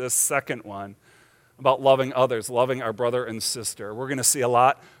series, this second one, about loving others, loving our brother and sister, we're going to see a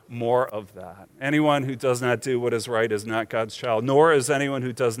lot more of that. Anyone who does not do what is right is not God's child, nor is anyone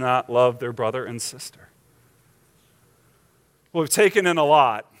who does not love their brother and sister. Well, we've taken in a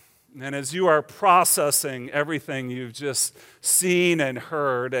lot. And as you are processing everything you've just seen and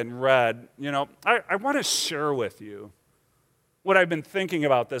heard and read, I want to share with you what I've been thinking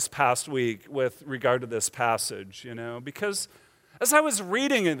about this past week with regard to this passage, because as I was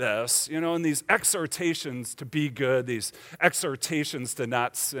reading this, in these exhortations to be good, these exhortations to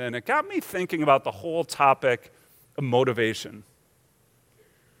not sin, it got me thinking about the whole topic of motivation.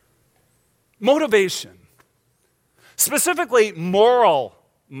 Motivation. Specifically, moral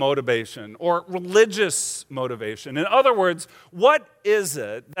motivation or religious motivation. In other words, what is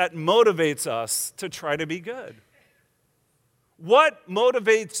it that motivates us to try to be good? What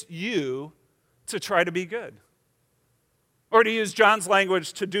motivates you to try to be good? Or to use John's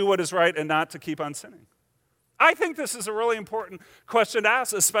language, to do what is right and not to keep on sinning? I think this is a really important question to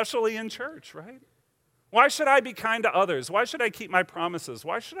ask, especially in church, right? Why should I be kind to others? Why should I keep my promises?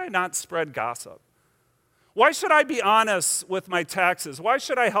 Why should I not spread gossip? Why should I be honest with my taxes? Why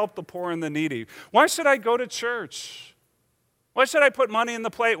should I help the poor and the needy? Why should I go to church? Why should I put money in the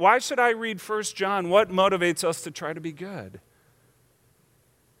plate? Why should I read 1 John? What motivates us to try to be good?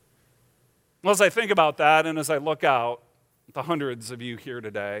 Well, as I think about that and as I look out, the hundreds of you here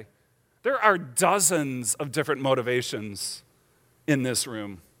today, there are dozens of different motivations in this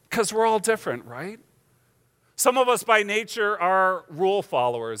room because we're all different, right? Some of us by nature are rule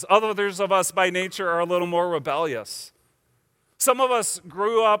followers. Others of us by nature are a little more rebellious. Some of us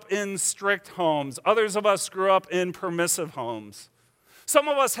grew up in strict homes. Others of us grew up in permissive homes. Some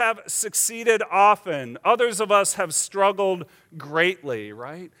of us have succeeded often. Others of us have struggled greatly,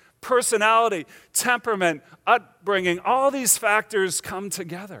 right? Personality, temperament, upbringing, all these factors come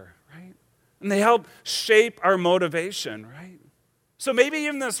together, right? And they help shape our motivation, right? So maybe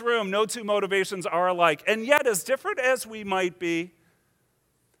in this room, no two motivations are alike. And yet, as different as we might be,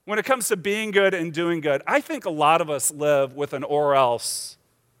 when it comes to being good and doing good, I think a lot of us live with an or else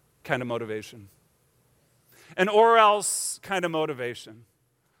kind of motivation. An or else kind of motivation.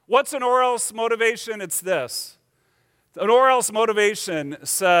 What's an or else motivation? It's this. An or else motivation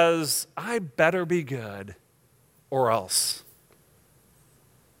says, I better be good or else.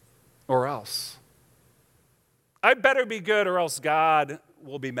 Or else. I better be good or else God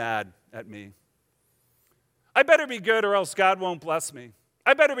will be mad at me. I better be good or else God won't bless me.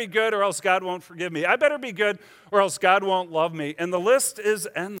 I better be good or else God won't forgive me. I better be good or else God won't love me. And the list is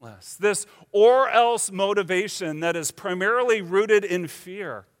endless. This or else motivation that is primarily rooted in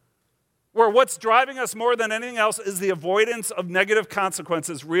fear, where what's driving us more than anything else is the avoidance of negative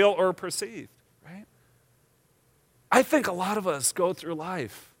consequences, real or perceived, right? I think a lot of us go through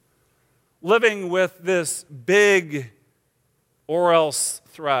life living with this big or else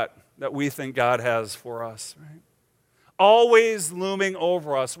threat that we think God has for us, right? Always looming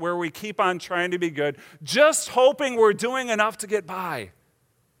over us, where we keep on trying to be good, just hoping we're doing enough to get by.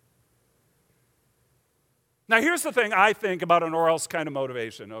 Now, here's the thing I think about an or else kind of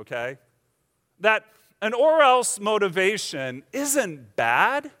motivation, okay? That an or else motivation isn't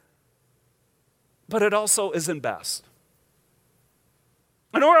bad, but it also isn't best.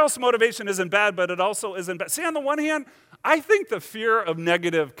 An or else motivation isn't bad, but it also isn't bad. See, on the one hand, I think the fear of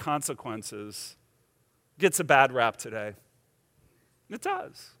negative consequences gets a bad rap today. It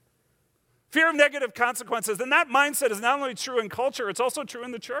does. Fear of negative consequences, and that mindset is not only true in culture, it's also true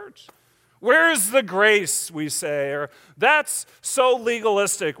in the church. Where's the grace, we say, or that's so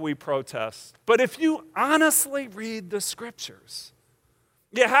legalistic, we protest. But if you honestly read the scriptures,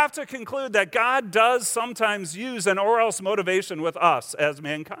 you have to conclude that God does sometimes use an or else motivation with us as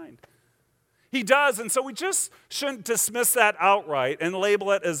mankind. He does, and so we just shouldn't dismiss that outright and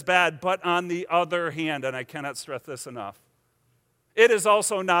label it as bad. But on the other hand, and I cannot stress this enough, it is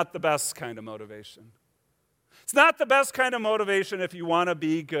also not the best kind of motivation. It's not the best kind of motivation if you want to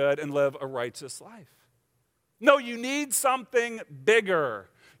be good and live a righteous life. No, you need something bigger.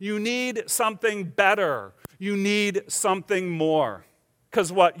 You need something better. You need something more.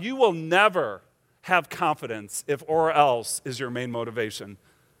 Because what? You will never have confidence if or else is your main motivation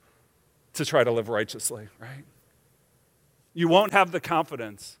to try to live righteously, right? You won't have the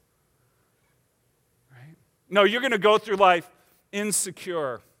confidence, right? No, you're going to go through life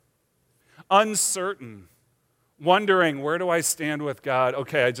insecure, uncertain, wondering, where do I stand with God?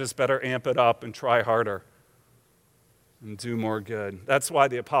 Okay, I just better amp it up and try harder and do more good. That's why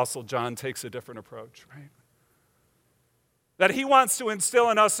the Apostle John takes a different approach, right? That he wants to instill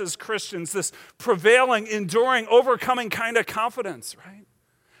in us as Christians this prevailing, enduring, overcoming kind of confidence, right?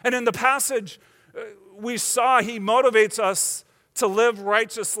 And in the passage, we saw he motivates us to live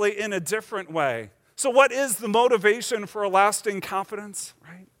righteously in a different way. So what is the motivation for a lasting confidence,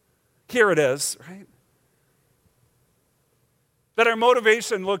 right? Here it is, right? That our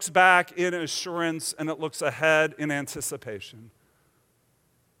motivation looks back in assurance and it looks ahead in anticipation.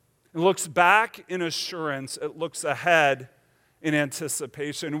 It looks back in assurance, it looks ahead in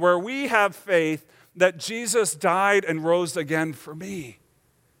anticipation, where we have faith that Jesus died and rose again for me.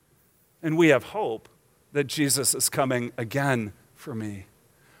 And we have hope that Jesus is coming again for me.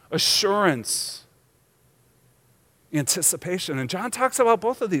 Assurance, anticipation. And John talks about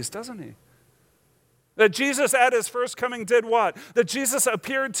both of these, doesn't he? That Jesus at his first coming did what? That Jesus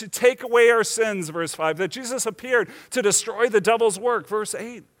appeared to take away our sins, verse 5. That Jesus appeared to destroy the devil's work, verse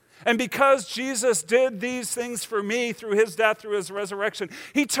 8. And because Jesus did these things for me through his death, through his resurrection,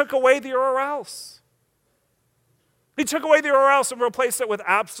 he took away the or else. He took away the or else and replaced it with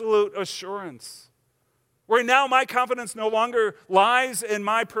absolute assurance. Where now my confidence no longer lies in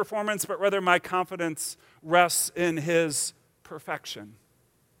my performance, but rather my confidence rests in his perfection.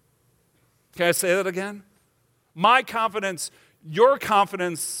 Can I say that again? My confidence, your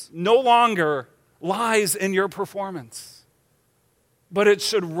confidence no longer lies in your performance, but it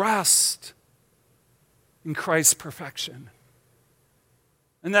should rest in Christ's perfection.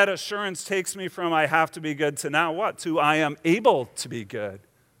 And that assurance takes me from I have to be good to now what? To I am able to be good.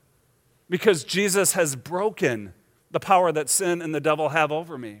 Because Jesus has broken the power that sin and the devil have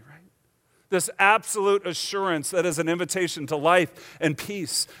over me, right? This absolute assurance that is an invitation to life and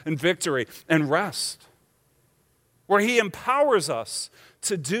peace and victory and rest. Where he empowers us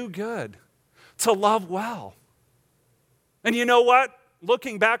to do good, to love well. And you know what?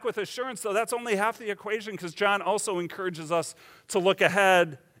 Looking back with assurance, though, that's only half the equation, because John also encourages us to look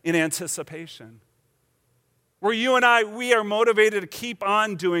ahead in anticipation. Where you and I, we are motivated to keep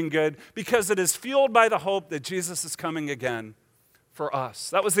on doing good because it is fueled by the hope that Jesus is coming again for us.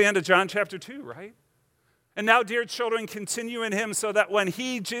 That was the end of John chapter 2, right? And now, dear children, continue in him so that when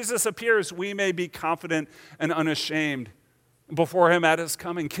he, Jesus, appears, we may be confident and unashamed before him at his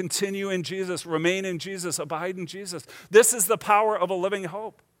coming. Continue in Jesus, remain in Jesus, abide in Jesus. This is the power of a living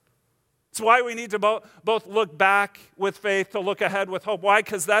hope. It's why we need to both look back with faith to look ahead with hope. Why?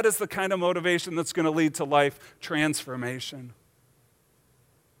 Because that is the kind of motivation that's going to lead to life transformation.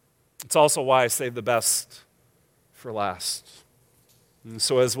 It's also why I save the best for last. And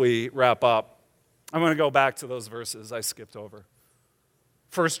so as we wrap up, I'm going to go back to those verses I skipped over.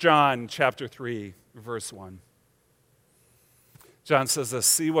 1 John chapter 3, verse 1. John says this,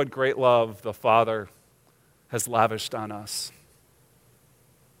 see what great love the Father has lavished on us.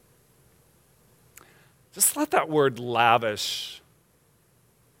 Just let that word lavish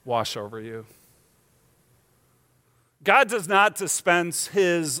wash over you. God does not dispense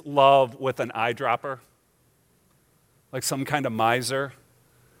his love with an eyedropper, like some kind of miser.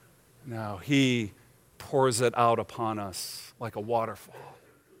 No, he pours it out upon us like a waterfall,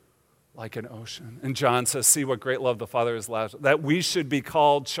 like an ocean. And John says, see what great love the Father has lavished, that we should be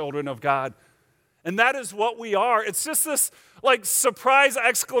called children of God. And that is what we are. It's just this like surprise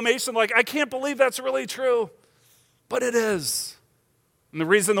exclamation, like, I can't believe that's really true. But it is. And the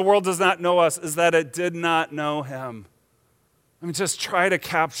reason the world does not know us is that it did not know him. I mean, just try to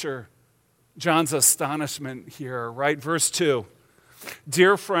capture John's astonishment here, right? Verse 2.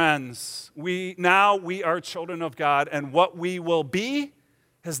 Dear friends, we are children of God, and what we will be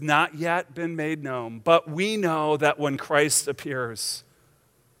has not yet been made known. But we know that when Christ appears,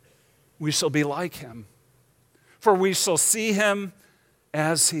 we shall be like him, for we shall see him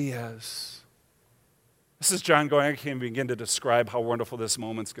as he is. This is John going, I can't begin to describe how wonderful this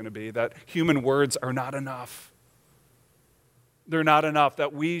moment's going to be, that human words are not enough. They're not enough,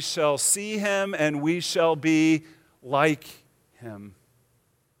 that we shall see him and we shall be like him.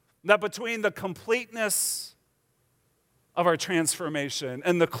 That between the completeness of our transformation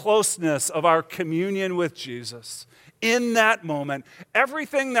and the closeness of our communion with Jesus, in that moment,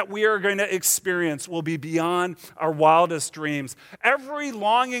 everything that we are going to experience will be beyond our wildest dreams. Every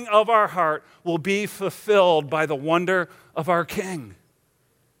longing of our heart will be fulfilled by the wonder of our King.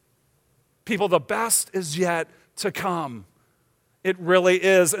 People, the best is yet to come. It really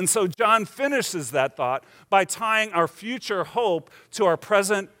is. And so John finishes that thought by tying our future hope to our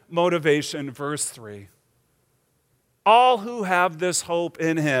present motivation, verse 3. All who have this hope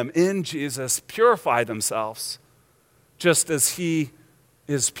in him, in Jesus, purify themselves just as he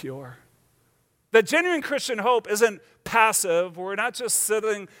is pure. The genuine Christian hope isn't passive. We're not just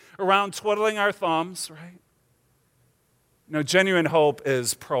sitting around twiddling our thumbs, right? No, genuine hope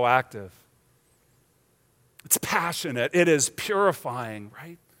is proactive. It's passionate. It is purifying,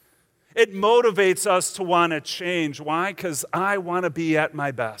 right? It motivates us to want to change. Why? Because I want to be at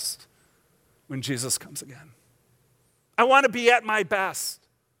my best when Jesus comes again. I want to be at my best.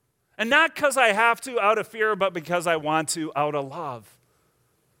 And not because I have to out of fear, but because I want to out of love.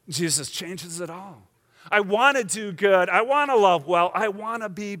 Jesus changes it all. I want to do good. I want to love well. I want to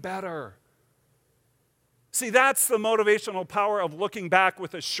be better. See, that's the motivational power of looking back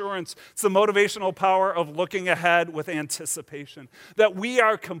with assurance. It's the motivational power of looking ahead with anticipation. That we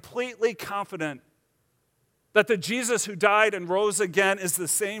are completely confident that the Jesus who died and rose again is the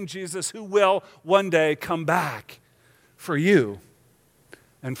same Jesus who will one day come back for you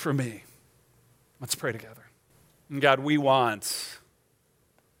and for me. Let's pray together. And God, we want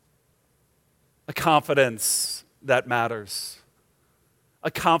a confidence that matters,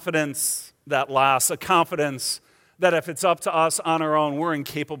 a confidence that lasts, a confidence that if it's up to us on our own, we're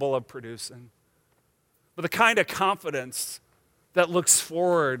incapable of producing. But the kind of confidence that looks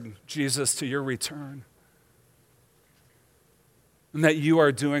forward, Jesus, to your return. And that you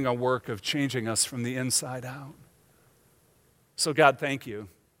are doing a work of changing us from the inside out. So God, thank you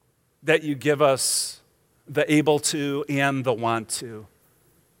that you give us the able to and the want to.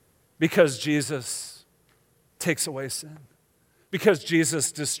 Because Jesus takes away sin. Because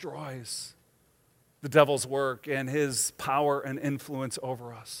Jesus destroys the devil's work and his power and influence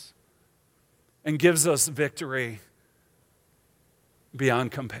over us. And gives us victory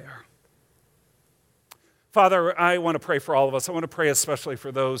beyond compare. Father, I want to pray for all of us. I want to pray especially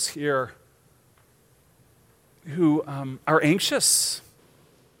for those here who are anxious.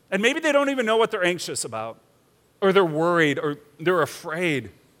 And maybe they don't even know what they're anxious about, or they're worried, or they're afraid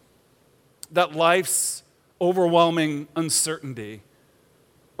that life's overwhelming uncertainty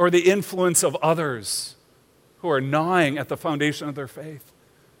or the influence of others who are gnawing at the foundation of their faith,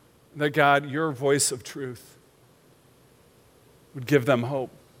 that God, your voice of truth would give them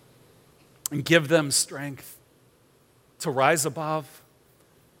hope and give them strength to rise above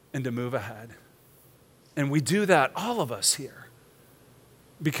and to move ahead. And we do that, all of us here,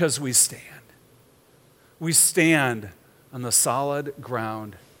 because we stand. We stand on the solid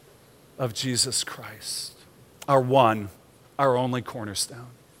ground of Jesus Christ, our one, our only cornerstone.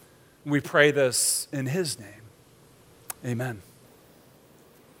 We pray this in his name. Amen.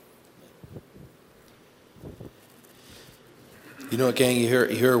 You know what, gang, you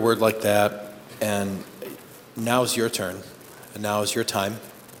hear a word like that, and now's your turn, and now is your time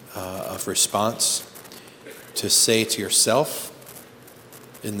of response to say to yourself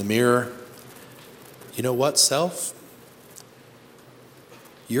in the mirror, you know what, self?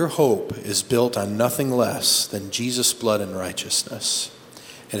 Your hope is built on nothing less than Jesus' blood and righteousness.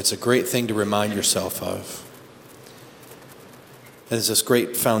 And it's a great thing to remind yourself of. And it's this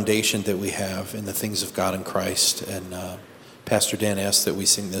great foundation that we have in the things of God in Christ. And Pastor Dan asked that we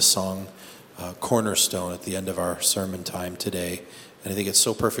sing this song, Cornerstone, at the end of our sermon time today. And I think it's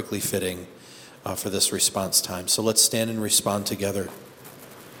so perfectly fitting for this response time. So let's stand and respond together.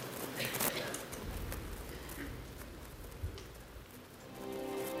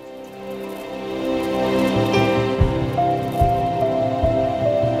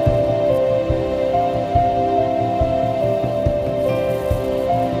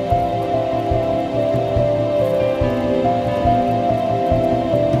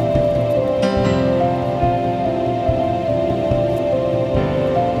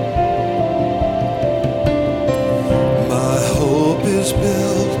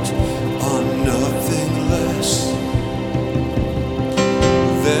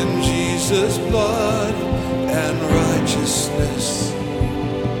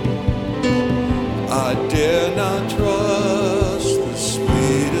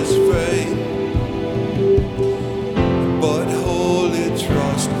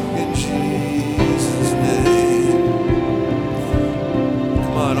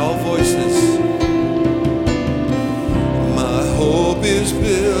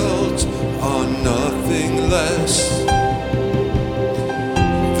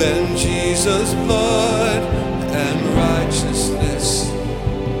 Jesus' blood and righteousness.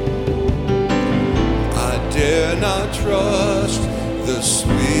 I dare not trust the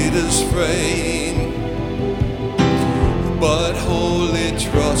sweetest frame, but wholly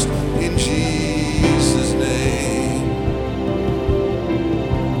trust in Jesus' name.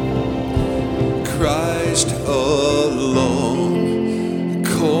 Christ alone,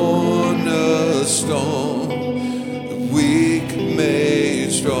 cornerstone, the weak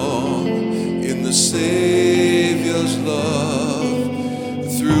made strong in the Savior's love.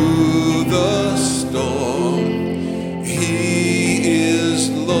 Through the storm, He is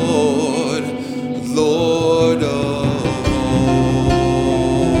Lord, Lord of all.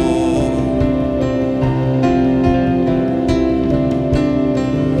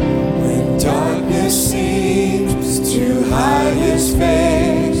 When darkness seems to hide His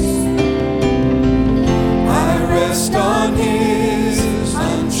face, I rest on His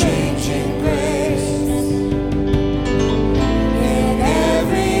unchanging grace. In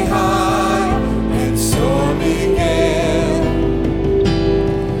every high and stormy gale,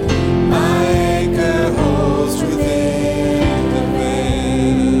 my anchor holds within the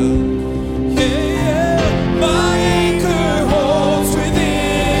veil. Yeah, my anchor holds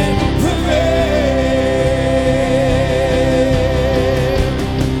within the veil.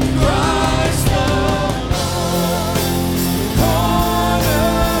 Christ alone,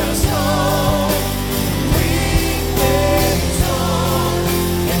 cornerstone, weak made strong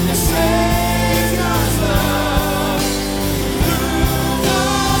in the Savior's love. Through the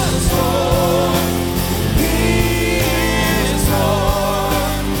storm, He is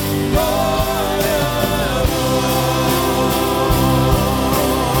Lord, Lord of all.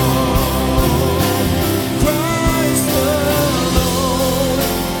 Christ alone,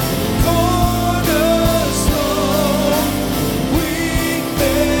 cornerstone, weak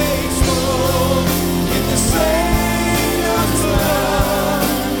made strong in the Savior's love.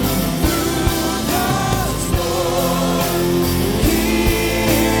 Through the storm, He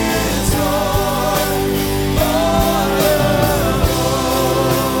is Lord, Lord of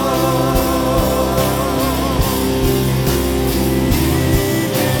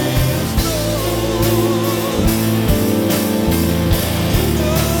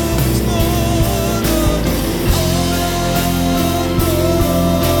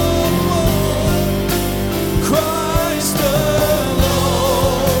Christ alone,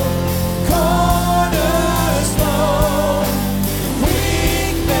 cornerstone,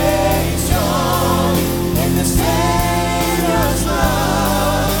 weak made strong in the Savior's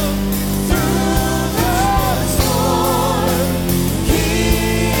love. Through the storm,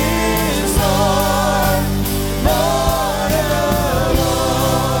 He is Lord, Lord of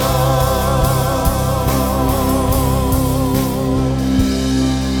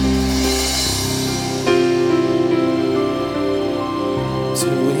So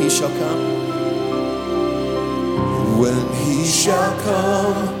when He shall come, When He shall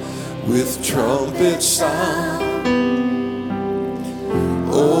come with trumpet sound,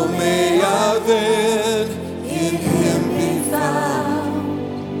 oh, may I then in Him be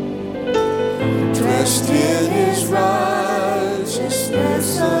found, dressed in His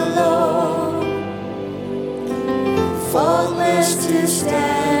righteousness alone, faultless to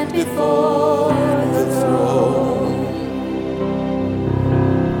stand before the throne.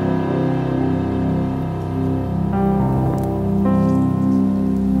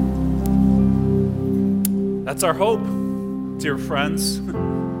 That's our hope, dear friends.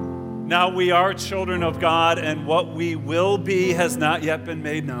 Now we are children of God, and what we will be has not yet been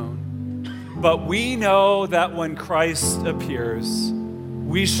made known. But we know that when Christ appears,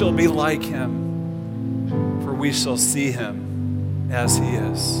 we shall be like Him, for we shall see Him as He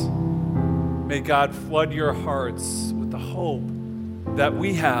is. May God flood your hearts with the hope that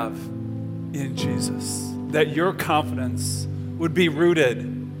we have in Jesus, that your confidence would be rooted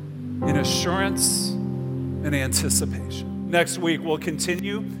in assurance and anticipation. Next week, we'll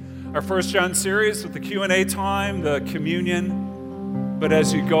continue our 1 John series with the Q&A time, the communion. But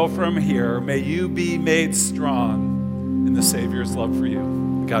as you go from here, may you be made strong in the Savior's love for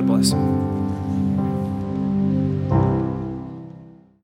you. God bless you.